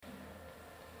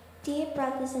Dear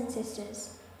brothers and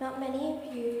sisters, not many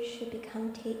of you should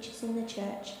become teachers in the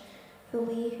church, for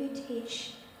we who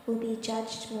teach will be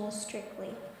judged more strictly.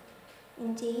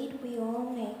 Indeed, we all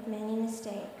make many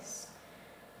mistakes.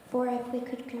 For if we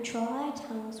could control our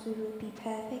tongues, we would be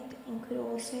perfect and could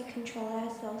also control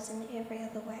ourselves in every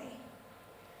other way.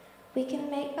 We can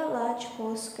make a large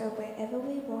horse go wherever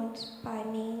we want by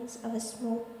means of a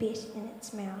small bit in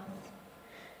its mouth.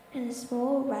 And a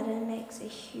small rudder makes a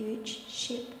huge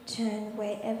ship turn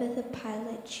wherever the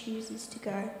pilot chooses to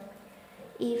go,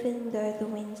 even though the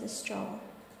winds are strong.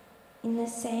 In the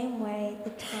same way,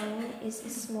 the tongue is a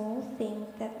small thing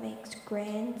that makes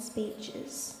grand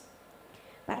speeches.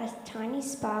 But a tiny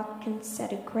spark can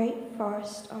set a great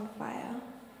forest on fire,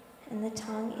 and the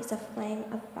tongue is a flame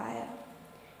of fire.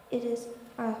 It is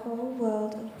a whole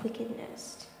world of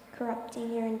wickedness,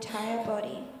 corrupting your entire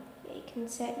body. It can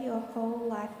set your whole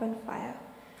life on fire,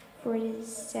 for it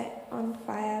is set on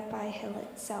fire by hell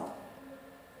itself.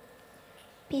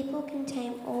 People can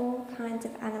tame all kinds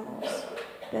of animals,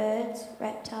 birds,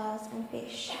 reptiles, and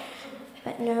fish,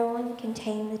 but no one can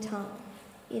tame the tongue.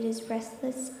 It is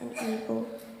restless and evil,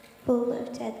 full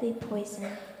of deadly poison.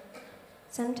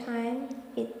 Sometimes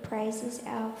it praises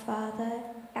our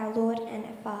Lord and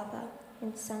our Father,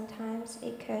 and sometimes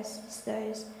it curses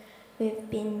those who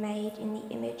have been made in the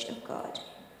image of God.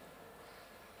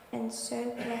 And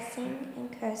so blessing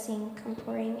and cursing come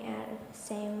pouring out of the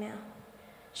same mouth.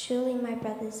 Surely, my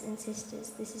brothers and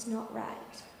sisters, this is not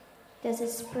right. Does a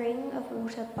spring of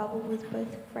water bubble with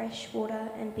both fresh water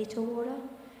and bitter water?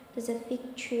 Does a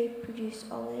fig tree produce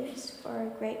olives or a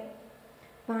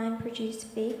grapevine produce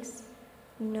figs?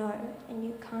 No, and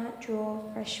you can't draw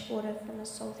fresh water from a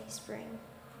salty spring.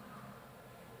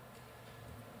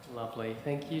 Lovely.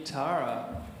 Thank you,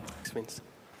 Tara. Thanks, Vince.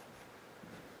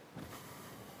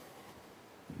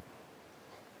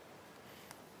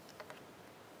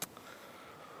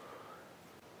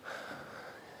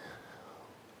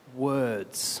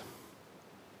 Words.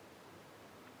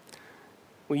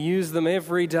 We use them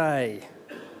every day.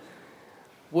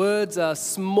 Words are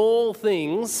small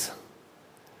things,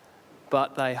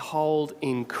 but they hold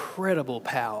incredible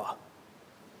power.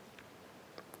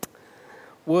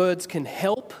 Words can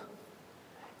help,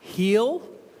 heal,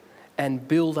 and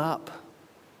build up.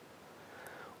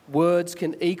 Words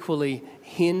can equally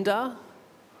hinder,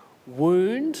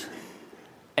 wound,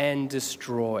 and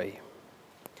destroy.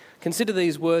 Consider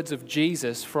these words of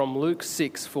Jesus from Luke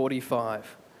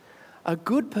 6:45. A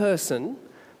good person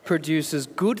produces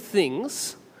good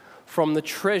things from the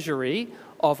treasury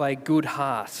of a good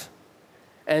heart,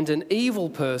 and an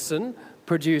evil person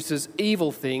produces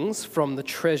evil things from the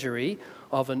treasury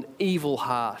of an evil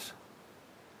heart.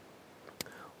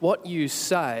 What you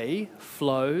say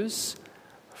flows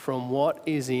from what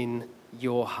is in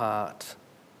your heart.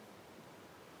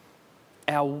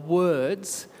 Our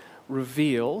words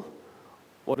reveal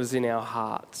what is in our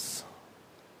hearts.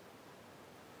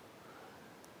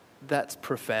 That's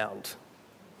profound.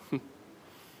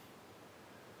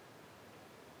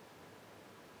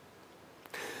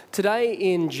 Today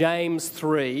in James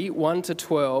 3,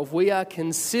 1-12, we are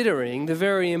considering the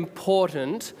very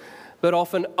important but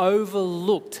often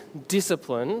overlooked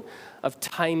discipline of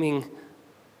taming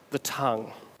the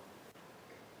tongue.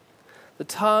 The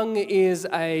tongue is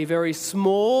a very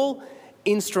small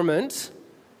instrument,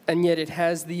 and yet it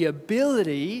has the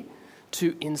ability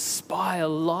to inspire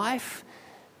life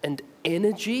and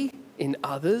energy in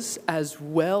others, as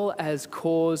well as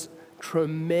cause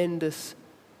tremendous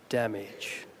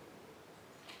damage.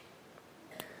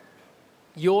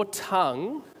 Your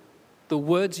tongue, the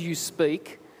words you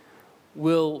speak,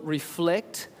 will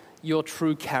reflect your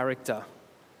true character.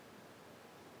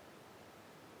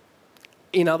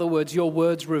 In other words, your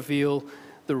words reveal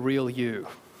the real you.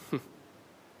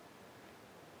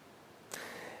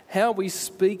 How we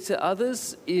speak to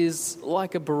others is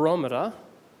like a barometer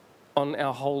on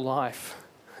our whole life.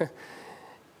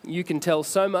 You can tell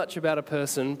so much about a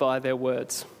person by their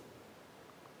words.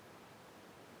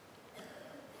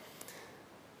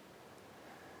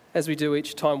 As we do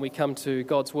each time we come to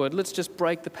God's Word, let's just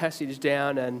break the passage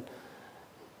down and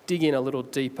dig in a little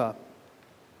deeper.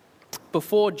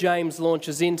 Before James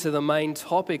launches into the main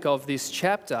topic of this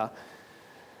chapter,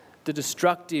 the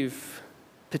destructive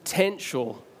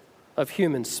potential of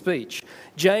human speech,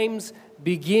 James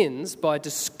begins by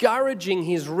discouraging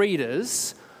his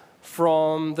readers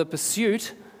from the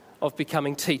pursuit of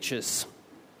becoming teachers.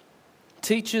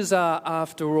 Teachers are,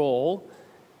 after all,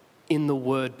 in the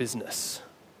word business.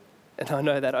 And I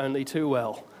know that only too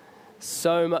well.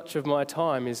 So much of my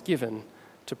time is given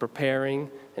to preparing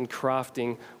and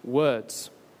crafting words.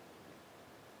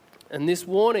 And this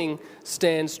warning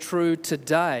stands true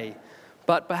today,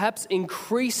 but perhaps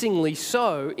increasingly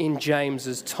so in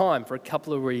James's time for a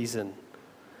couple of reasons.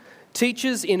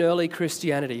 Teachers in early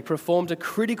Christianity performed a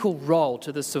critical role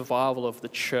to the survival of the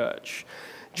church.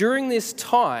 During this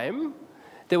time,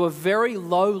 there were very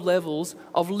low levels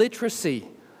of literacy.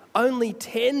 Only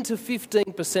 10 to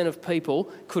 15% of people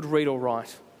could read or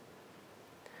write.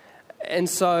 And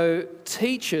so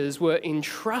teachers were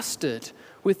entrusted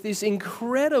with this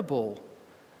incredible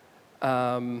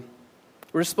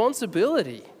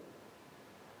responsibility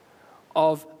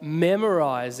of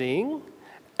memorizing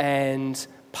and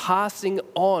passing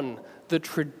on the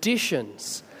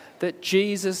traditions that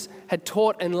Jesus had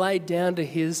taught and laid down to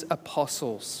his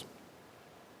apostles.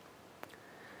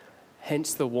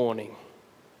 Hence the warning.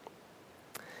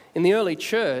 In the early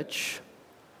church,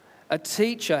 a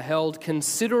teacher held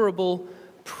considerable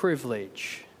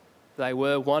privilege. They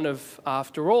were one of,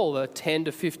 after all, the 10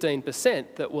 to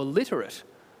 15% that were literate.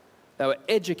 They were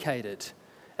educated,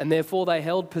 and therefore they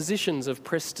held positions of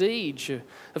prestige,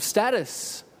 of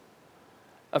status,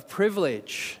 of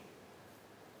privilege.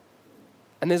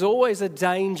 And there's always a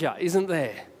danger, isn't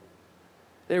there?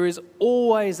 There is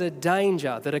always a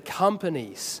danger that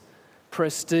accompanies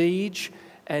prestige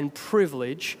and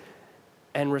privilege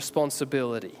and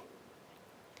responsibility.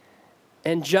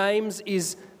 And James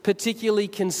is particularly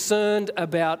concerned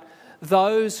about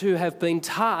those who have been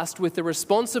tasked with the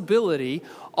responsibility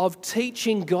of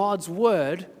teaching God's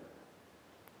word,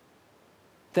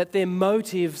 that their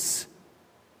motives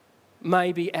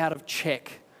may be out of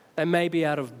check, they may be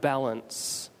out of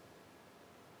balance.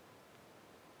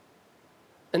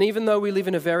 And even though we live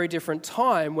in a very different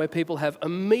time where people have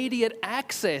immediate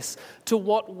access to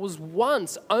what was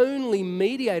once only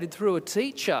mediated through a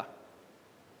teacher,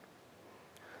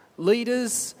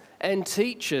 leaders and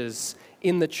teachers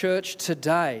in the church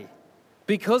today,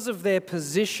 because of their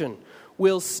position,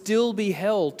 will still be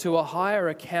held to a higher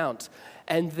account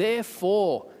and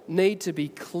therefore need to be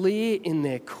clear in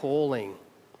their calling,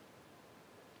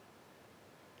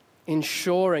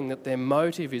 ensuring that their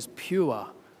motive is pure,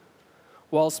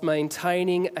 whilst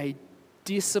maintaining a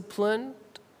disciplined,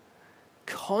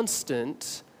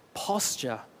 constant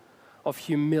posture of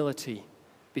humility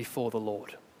before the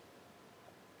Lord.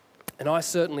 And I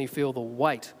certainly feel the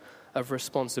weight of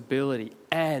responsibility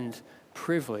and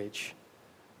privilege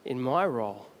in my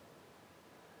role.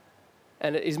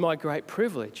 And it is my great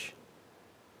privilege.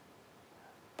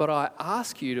 But I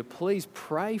ask you to please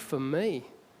pray for me,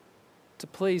 to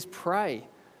please pray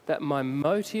that my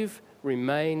motive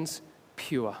remains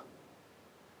pure,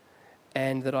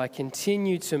 and that I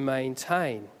continue to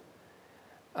maintain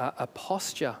a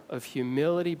posture of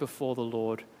humility before the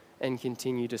Lord and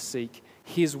continue to seek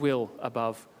his will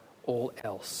above all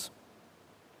else.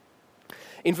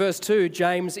 In verse 2,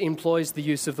 James employs the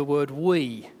use of the word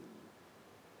we,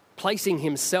 placing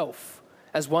himself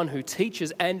as one who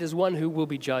teaches and as one who will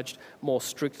be judged more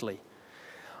strictly.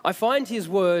 I find his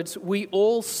words, "we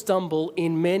all stumble,"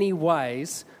 in many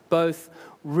ways both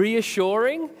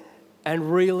reassuring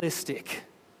and realistic.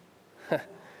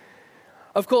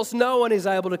 Of course, no one is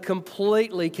able to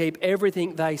completely keep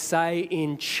everything they say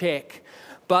in check,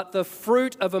 but the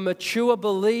fruit of a mature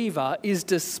believer is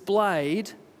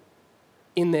displayed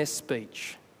in their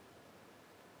speech.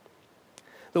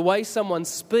 The way someone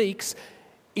speaks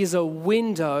is a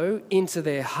window into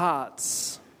their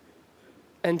hearts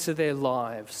and to their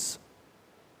lives.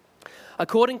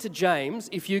 According to James,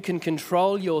 if you can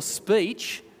control your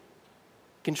speech,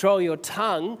 control your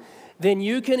tongue, then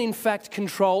you can in fact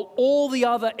control all the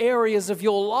other areas of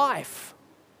your life.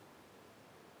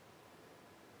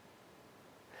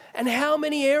 And how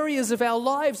many areas of our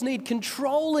lives need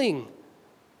controlling?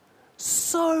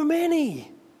 So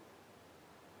many.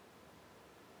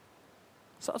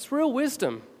 So it's real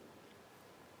wisdom.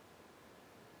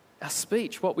 Our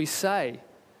speech, what we say,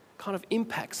 kind of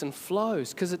impacts and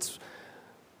flows because it's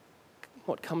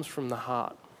what comes from the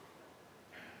heart.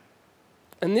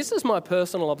 And this is my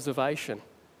personal observation.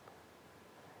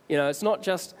 You know, it's not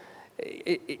just,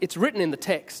 it's written in the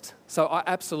text, so I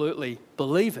absolutely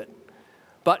believe it.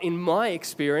 But in my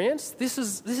experience, this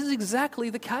is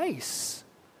exactly the case.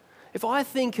 If I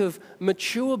think of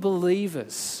mature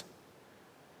believers,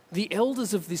 the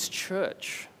elders of this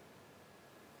church,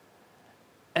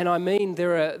 and I mean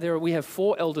we have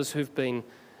 4 elders who've been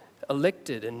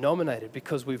elected and nominated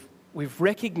because we've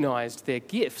recognised their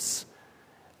gifts.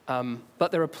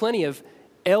 But there are plenty of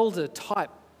elder-type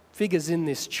figures in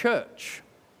this church.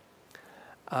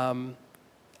 And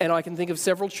I can think of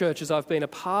several churches I've been a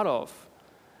part of.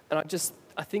 And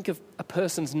I think of a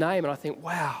person's name and I think,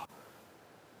 wow,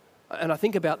 and I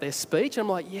think about their speech, I'm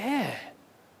like, yeah,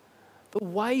 the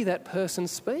way that person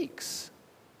speaks.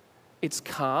 It's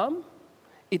calm,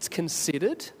 it's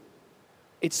considered,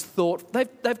 it's thought.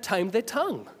 They've tamed their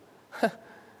tongue.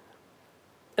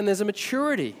 And there's a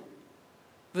maturity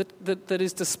that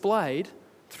is displayed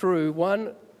through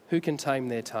one who can tame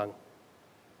their tongue.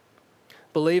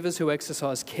 Believers who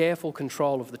exercise careful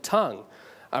control of the tongue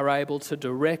are able to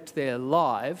direct their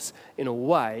lives in a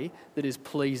way that is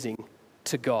pleasing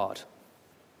to God.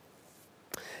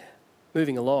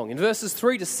 Moving along, in verses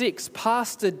 3 to 6,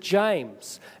 Pastor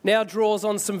James now draws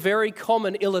on some very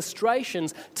common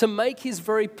illustrations to make his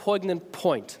very poignant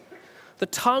point. The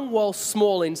tongue, while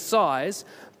small in size,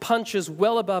 punches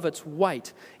well above its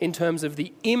weight in terms of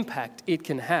the impact it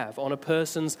can have on a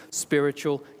person's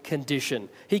spiritual condition.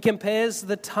 He compares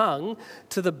the tongue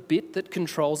to the bit that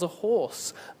controls a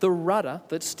horse, the rudder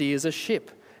that steers a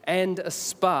ship, and a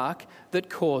spark that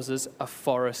causes a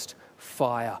forest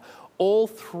fire. All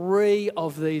three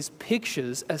of these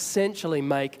pictures essentially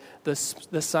make the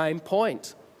same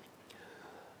point.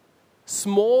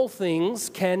 Small things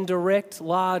can direct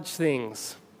large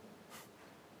things.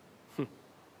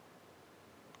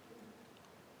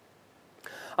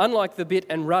 Unlike the bit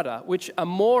and rudder, which are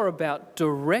more about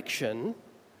direction,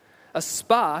 a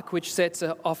spark which sets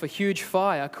off a huge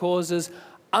fire causes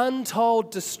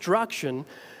untold destruction,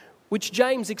 which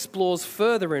James explores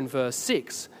further in verse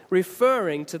 6,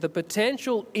 referring to the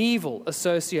potential evil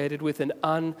associated with an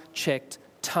unchecked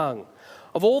tongue.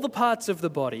 Of all the parts of the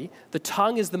body, the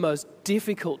tongue is the most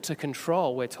difficult to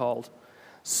control, we're told.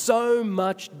 So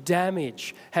much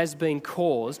damage has been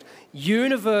caused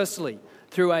universally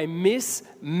through a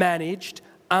mismanaged,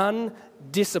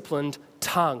 undisciplined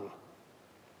tongue.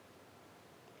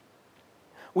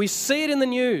 We see it in the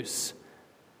news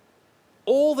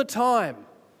all the time.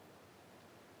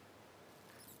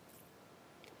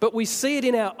 But we see it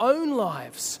in our own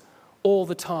lives all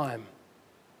the time.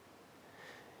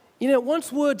 You know,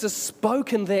 once words are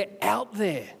spoken, they're out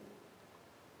there.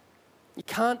 You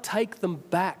can't take them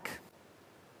back.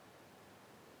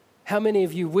 How many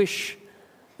of you wish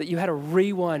that you had a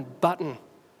rewind button?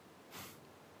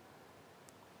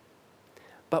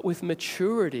 But with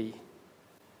maturity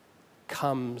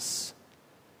comes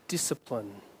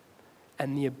discipline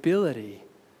and the ability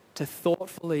to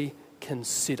thoughtfully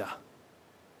consider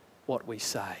what we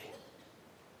say.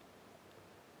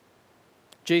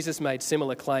 Jesus made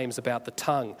similar claims about the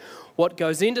tongue. What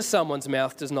goes into someone's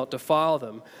mouth does not defile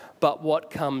them, but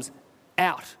what comes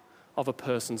out of a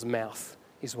person's mouth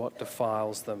is what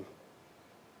defiles them.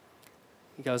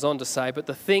 He goes on to say, but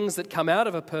the things that come out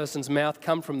of a person's mouth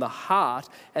come from the heart,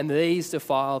 and these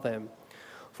defile them.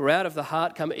 For out of the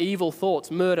heart come evil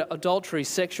thoughts, murder, adultery,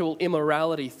 sexual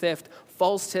immorality, theft,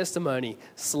 false testimony,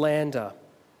 slander.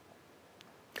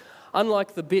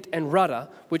 Unlike the bit and rudder,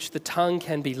 which the tongue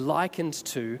can be likened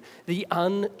to, the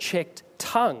unchecked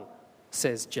tongue,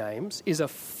 says James, is a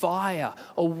fire,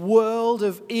 a world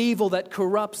of evil that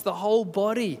corrupts the whole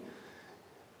body.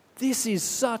 This is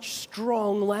such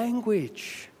strong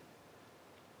language.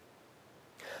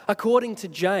 According to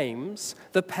James,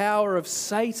 the power of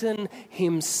Satan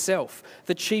himself,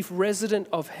 the chief resident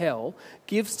of hell,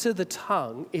 gives to the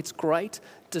tongue its great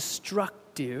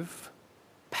destructive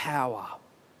power.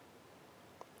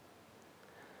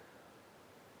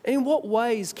 In what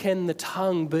ways can the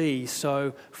tongue be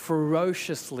so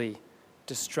ferociously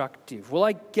destructive? Well,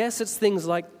 I guess it's things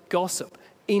like gossip,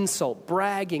 insult,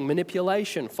 bragging,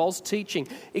 manipulation, false teaching,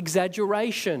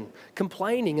 exaggeration,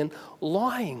 complaining, and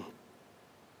lying,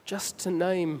 just to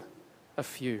name a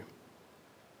few.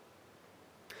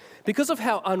 Because of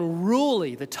how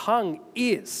unruly the tongue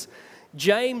is,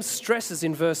 James stresses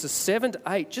in verses 7 to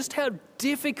 8 just how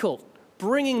difficult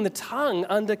bringing the tongue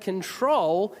under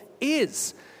control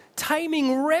is.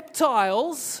 Taming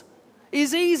reptiles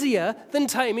is easier than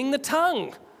taming the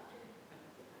tongue.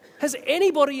 Has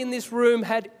anybody in this room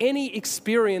had any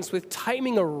experience with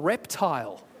taming a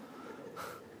reptile?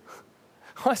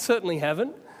 I certainly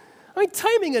haven't. I mean,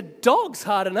 taming a dog's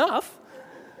hard enough,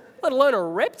 let alone a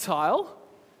reptile.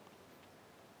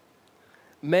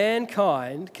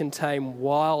 Mankind can tame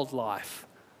wildlife.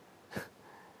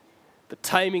 But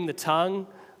taming the tongue,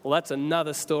 well, that's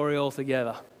another story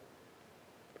altogether.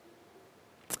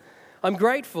 I'm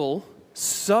grateful,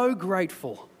 so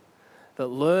grateful, that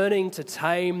learning to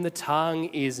tame the tongue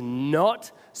is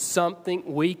not something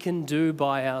we can do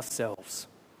by ourselves.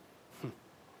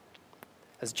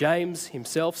 As James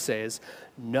himself says,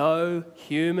 no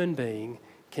human being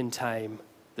can tame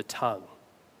the tongue.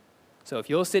 So if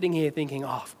you're sitting here thinking,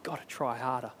 oh, I've got to try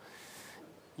harder,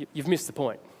 you've missed the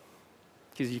point,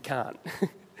 because you can't.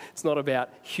 It's not about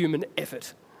human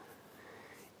effort.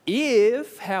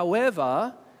 If,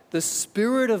 however, the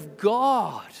Spirit of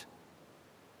God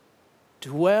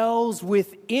dwells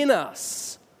within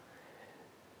us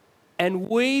and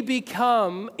we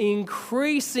become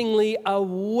increasingly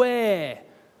aware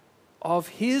of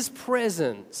His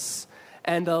presence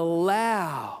and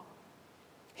allow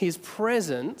His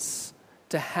presence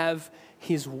to have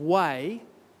His way,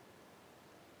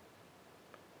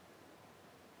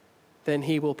 then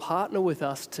He will partner with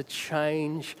us to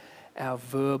change our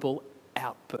verbal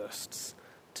outbursts,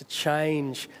 to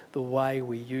change the way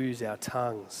we use our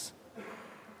tongues.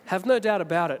 Have no doubt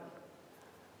about it.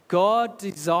 God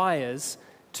desires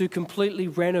to completely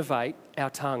renovate our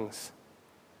tongues.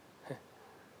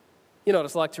 You know what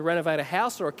it's like to renovate a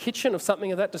house or a kitchen of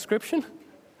something of that description?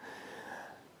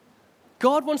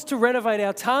 God wants to renovate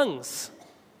our tongues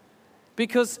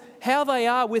because how they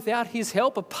are without His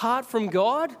help, apart from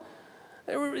God,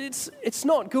 it's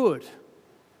not good.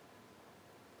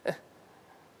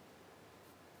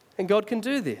 And God can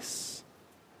do this.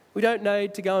 We don't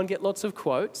need to go and get lots of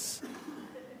quotes.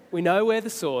 We know where the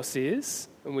source is,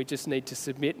 and we just need to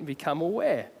submit and become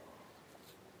aware.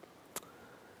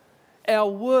 Our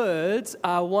words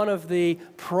are one of the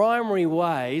primary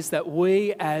ways that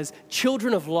we as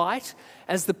children of light,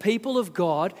 as the people of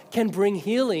God, can bring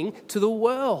healing to the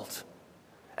world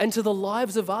and to the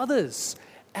lives of others.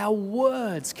 Our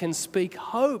words can speak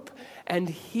hope and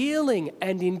healing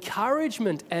and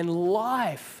encouragement and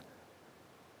life.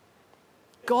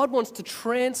 God wants to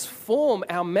transform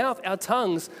our mouth, our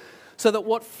tongues, so that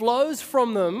what flows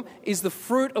from them is the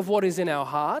fruit of what is in our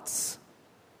hearts,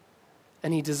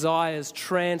 and He desires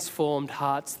transformed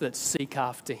hearts that seek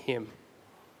after Him.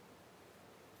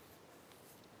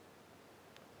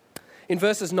 In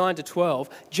verses 9 to 12,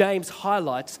 James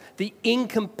highlights the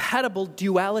incompatible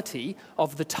duality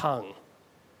of the tongue.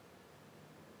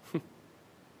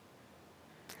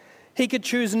 He could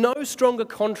choose no stronger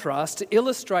contrast to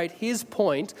illustrate his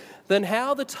point than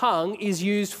how the tongue is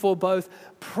used for both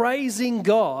praising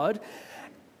God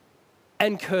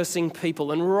and cursing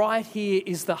people. And right here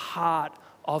is the heart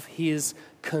of his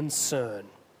concern.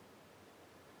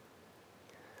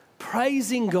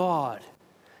 Praising God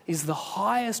is the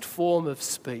highest form of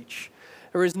speech.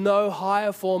 There is no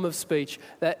higher form of speech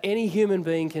that any human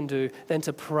being can do than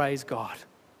to praise God.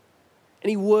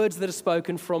 Any words that are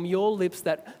spoken from your lips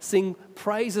that sing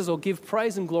praises or give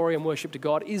praise and glory and worship to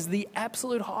God is the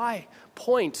absolute high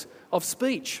point of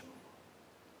speech.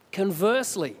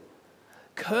 Conversely,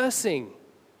 cursing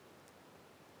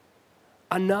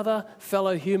another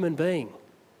fellow human being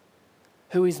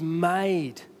who is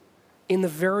made in the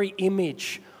very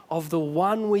image of the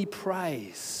one we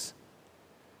praise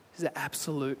is the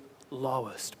absolute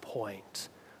lowest point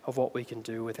of what we can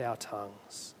do with our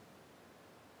tongues.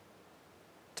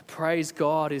 To praise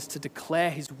God is to declare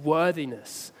His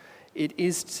worthiness. It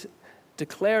is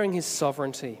declaring His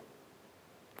sovereignty.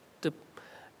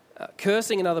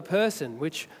 Cursing another person,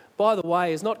 which, by the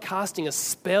way, is not casting a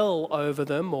spell over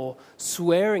them or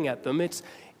swearing at them.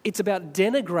 It's about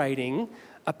denigrating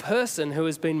a person who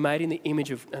has been made in the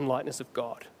image and likeness of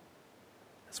God.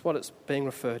 That's what it's being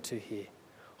referred to here.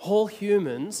 All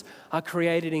humans are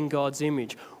created in God's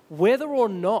image. Whether or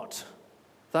not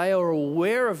they are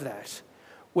aware of that,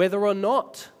 whether or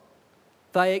not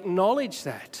they acknowledge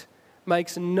that,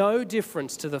 makes no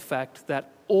difference to the fact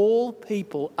that all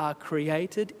people are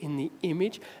created in the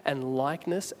image and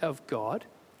likeness of God.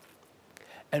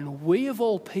 And we of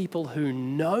all people who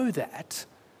know that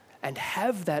and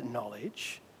have that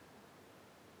knowledge,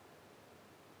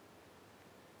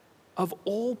 of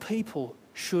all people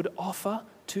should offer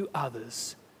to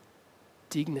others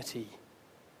dignity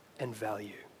and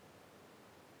value.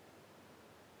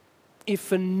 If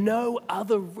for no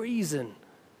other reason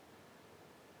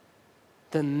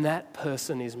than that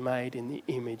person is made in the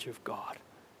image of God.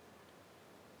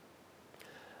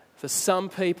 For some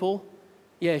people,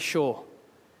 yeah, sure,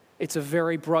 it's a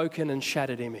very broken and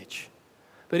shattered image.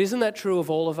 But isn't that true of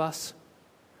all of us?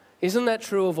 Isn't that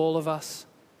true of all of us?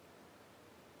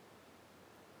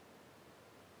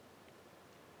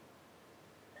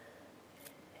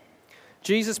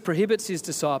 Jesus prohibits his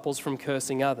disciples from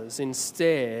cursing others.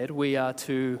 Instead, we are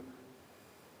to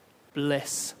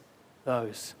bless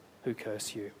those who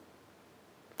curse you.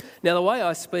 Now, the way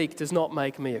I speak does not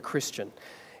make me a Christian.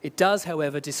 It does,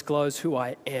 however, disclose who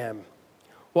I am.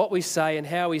 What we say and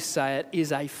how we say it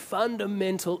is a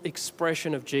fundamental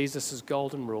expression of Jesus'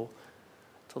 golden rule: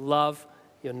 to love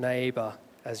your neighbour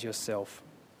as yourself.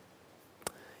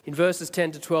 In verses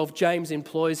 10 to 12, James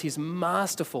employs his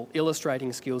masterful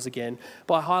illustrating skills again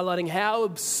by highlighting how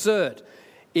absurd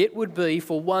it would be,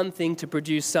 for one thing, to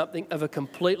produce something of a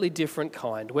completely different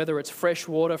kind, whether it's fresh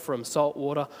water from salt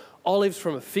water, olives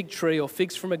from a fig tree, or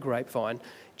figs from a grapevine.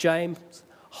 James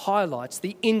highlights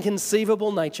the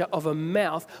inconceivable nature of a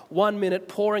mouth, 1 minute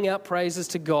pouring out praises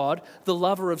to God, the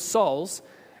lover of souls,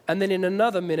 and then in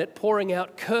another minute pouring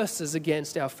out curses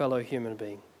against our fellow human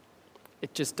being.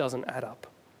 It just doesn't add up.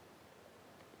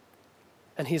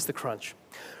 And here's the crunch.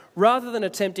 Rather than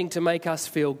attempting to make us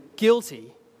feel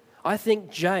guilty, I think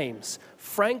James,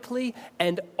 frankly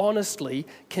and honestly,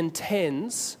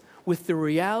 contends with the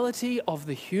reality of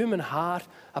the human heart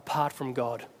apart from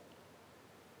God.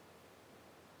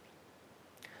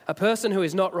 A person who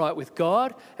is not right with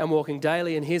God and walking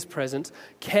daily in his presence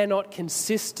cannot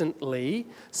consistently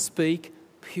speak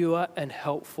pure and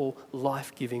helpful,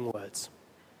 life-giving words.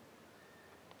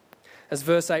 As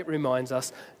verse 8 reminds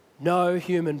us, no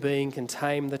human being can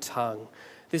tame the tongue.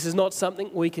 This is not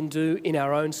something we can do in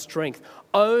our own strength.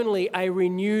 Only a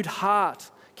renewed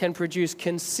heart can produce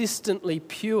consistently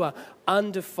pure,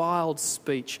 undefiled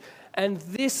speech. And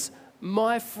this,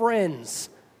 my friends,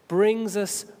 brings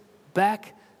us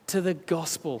back to the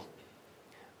gospel.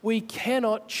 We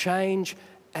cannot change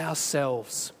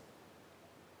ourselves.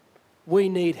 We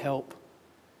need help.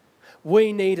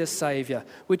 We need a Saviour,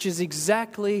 which is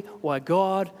exactly why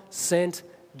God sent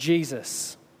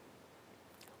Jesus.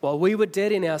 While we were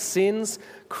dead in our sins,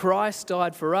 Christ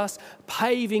died for us,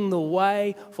 paving the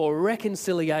way for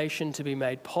reconciliation to be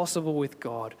made possible with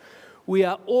God. We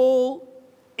are all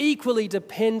equally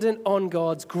dependent on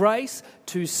God's grace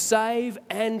to save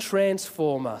and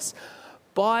transform us.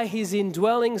 By his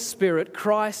indwelling Spirit,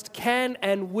 Christ can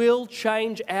and will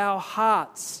change our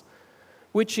hearts,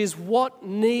 which is what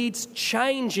needs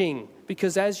changing,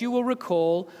 because as you will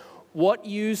recall, what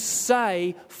you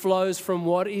say flows from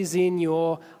what is in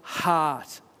your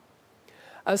heart.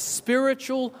 A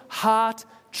spiritual heart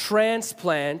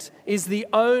transplant is the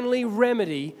only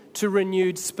remedy to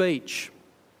renewed speech.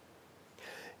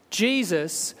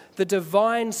 Jesus, the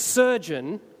divine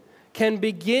surgeon, can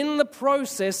begin the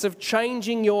process of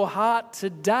changing your heart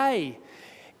today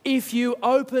if you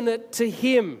open it to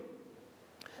him.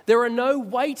 There are no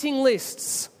waiting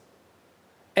lists.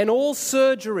 And all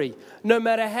surgery, no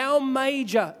matter how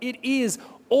major it is,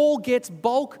 all gets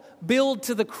bulk billed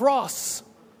to the cross.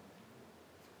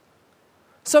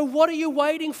 So what are you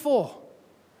waiting for?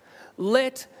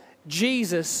 Let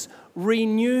Jesus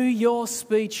renew your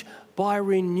speech by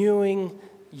renewing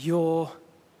your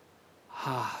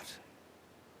heart.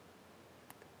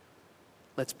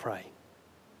 Let's pray.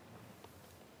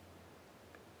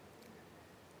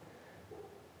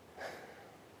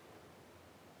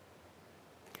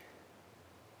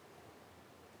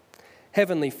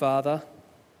 Heavenly Father,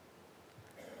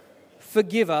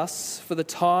 forgive us for the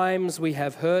times we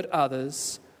have hurt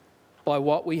others by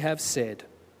what we have said.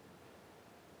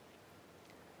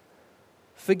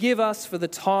 Forgive us for the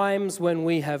times when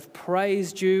we have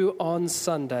praised you on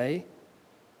Sunday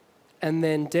and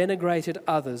then denigrated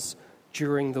others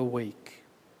during the week.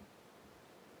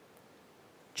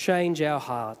 Change our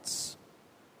hearts.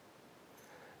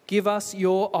 Give us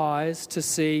your eyes to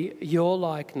see your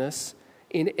likeness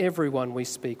in everyone we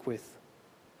speak with.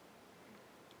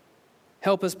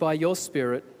 Help us by your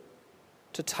Spirit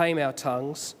to tame our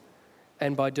tongues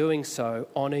and by doing so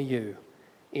honour you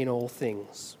in all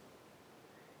things.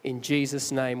 In Jesus'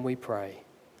 name we pray.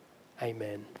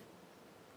 Amen.